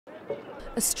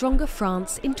a stronger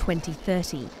France in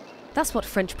 2030. That's what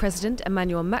French President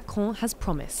Emmanuel Macron has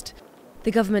promised.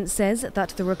 The government says that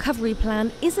the recovery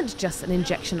plan isn't just an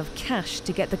injection of cash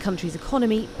to get the country's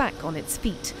economy back on its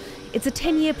feet. It's a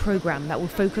 10-year programme that will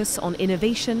focus on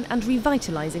innovation and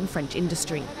revitalising French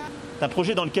industry. C'est un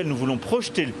projet dans lequel nous voulons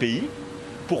projeter le pays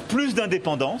pour plus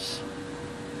d'indépendance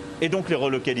et donc les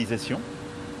relocalisations,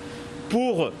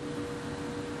 pour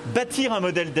bâtir un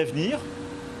modèle d'avenir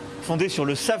fondé sur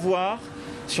le savoir,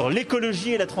 sur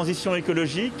l'écologie et la transition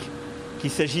écologique, qu'il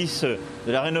s'agisse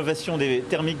de la rénovation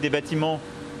thermique des bâtiments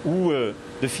ou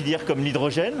de filières comme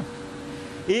l'hydrogène,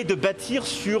 et de bâtir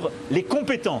sur les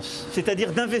compétences,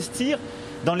 c'est-à-dire d'investir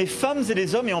dans les femmes et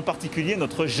les hommes, et en particulier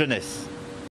notre jeunesse.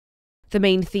 The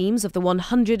main themes of the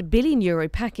 €100 billion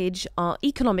package are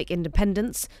economic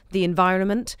independence, the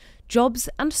environment, jobs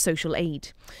and social aid.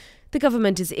 The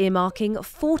government is earmarking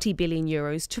 €40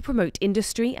 billion to promote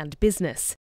industry and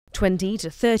business, €20 to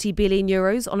 €30 billion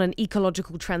on an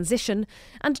ecological transition,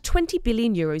 and €20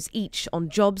 billion each on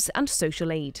jobs and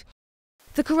social aid.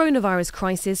 The coronavirus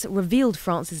crisis revealed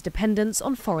France's dependence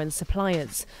on foreign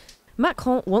suppliers.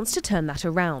 Macron wants to turn that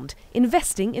around,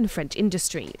 investing in French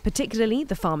industry, particularly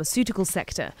the pharmaceutical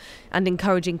sector, and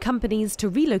encouraging companies to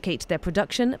relocate their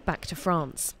production back to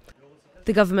France.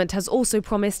 The government has also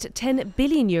promised €10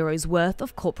 billion worth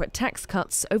of corporate tax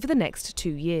cuts over the next 2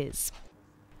 years.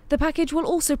 The package will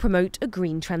also promote a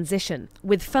green transition,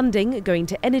 with funding going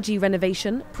to energy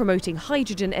renovation, promoting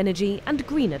hydrogen energy and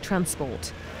greener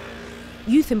transport.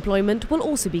 Youth employment will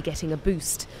also be getting a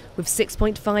boost, with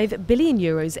 €6.5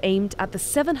 billion aimed at the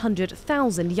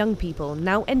 700,000 young people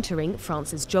now entering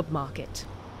France's job market.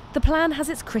 The plan has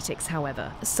its critics,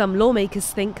 however. Some lawmakers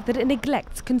think that it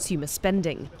neglects consumer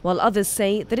spending, while others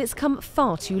say that it's come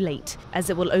far too late,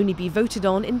 as it will only be voted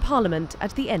on in Parliament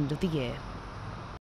at the end of the year.